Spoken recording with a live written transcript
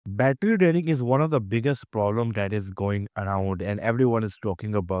Battery draining is one of the biggest problem that is going around and everyone is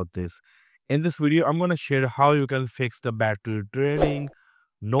talking about this. In this video, I'm going to share how you can fix the battery draining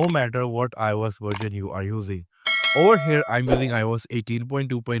no matter what iOS version you are using. Over here, I'm using iOS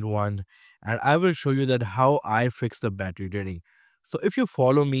 18.2.1 and I will show you that how I fix the battery draining. So if you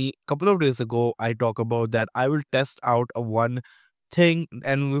follow me, a couple of days ago, I talk about that I will test out a one thing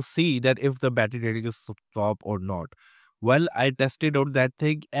and we'll see that if the battery draining is stop or not. Well, I tested out that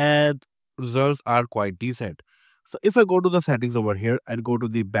thing and results are quite decent. So if I go to the settings over here and go to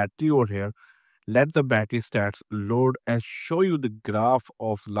the battery over here, let the battery stats load and show you the graph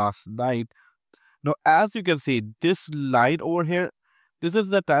of last night. Now, as you can see, this line over here, this is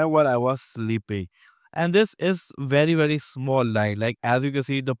the time while I was sleeping. And this is very small line. Like as you can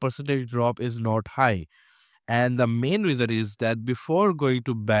see, the percentage drop is not high. And the main reason is that before going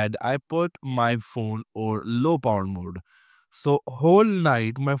to bed, I put my phone on low power mode. So whole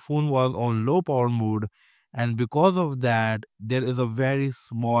night my phone was on low power mode, and because of that there is a very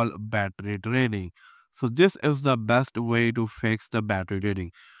small battery draining. So this is the best way to fix the battery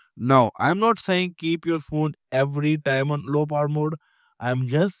draining. Now I'm not saying keep your phone every time on low power mode. I'm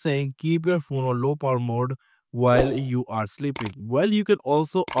just saying keep your phone on low power mode while you are sleeping. Well, you can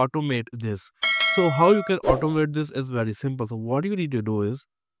also automate this. So how you can automate this is very simple. So what you need to do is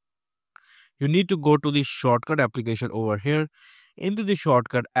you need to go to the shortcut application over here. Into the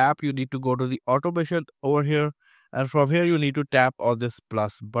shortcut app, you need to go to the automation over here, and from here you need to tap on this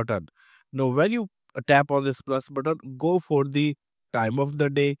plus button. Now when you tap on this plus button, go for the time of the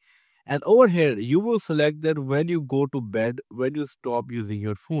day, and over here you will select that when you go to bed, when you stop using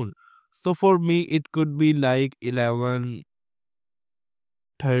your phone. So for me it could be like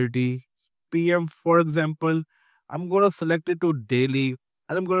 11:30 p.m. for example. I'm gonna select it to daily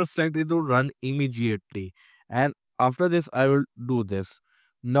and I'm gonna select it to run immediately. And after this, I will do this.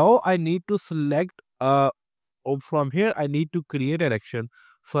 Now I need to select from here I need to create an action.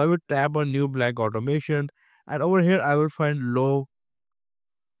 So I will tap on new blank automation, and over here I will find low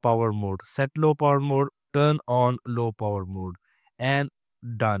power mode. Set low power mode, turn on low power mode, and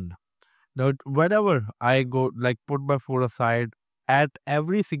done. Now, whenever I go like put my phone aside at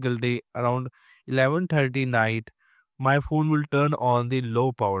every single day around 11:30 night, my phone will turn on the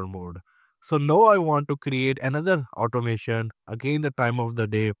low power mode. So now I want to create another automation again the time of the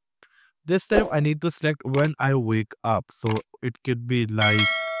day. This time I need to select when I wake up. So it could be like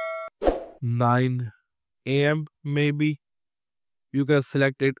 9 a.m. maybe. You can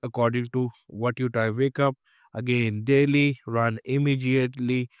select it according to what you time wake up. Again, daily, run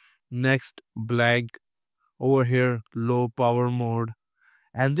immediately. Next, blank over here, low power mode,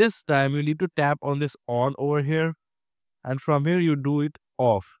 and this time you need to tap on this on over here, and from here you do it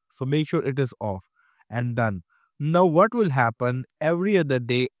off. So make sure it is off, and done. Now what will happen every other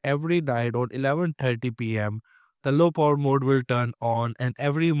day, every night on 11:30 p.m. the low power mode will turn on, and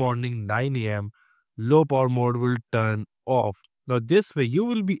every morning 9 a.m. low power mode will turn off. Now this way you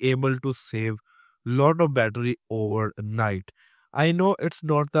will be able to save lot of battery overnight. I know it's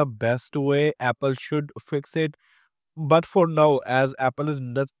not the best way, Apple should fix it, but for now, as Apple is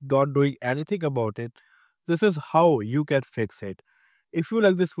not doing anything about it, this is how you can fix it. If you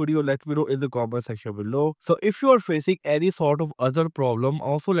like this video, let me know in the comment section below. So if you are facing any sort of other problem,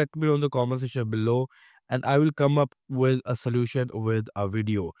 also let me know in the comment section below, and I will come up with a solution with a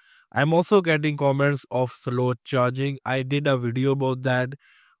video. I'm also getting comments of slow charging. I did a video about that.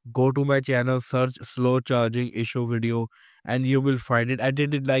 Go to my channel, search slow charging issue video, and you will find it. I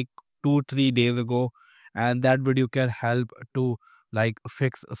did it like 2-3 days ago, and that video can help to like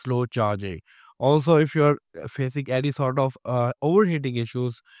fix slow charging. Also, if you're facing any sort of overheating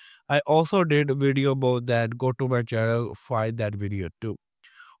issues, I also did a video about that. Go to my channel, find that video too.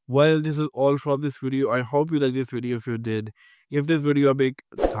 Well, this is all from this video. I hope you like this video. If you did, give this video a big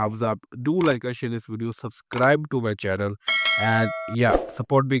thumbs up. Do like and share this video. Subscribe to my channel. And yeah,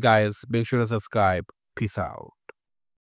 support me guys. Make sure to subscribe. Peace out.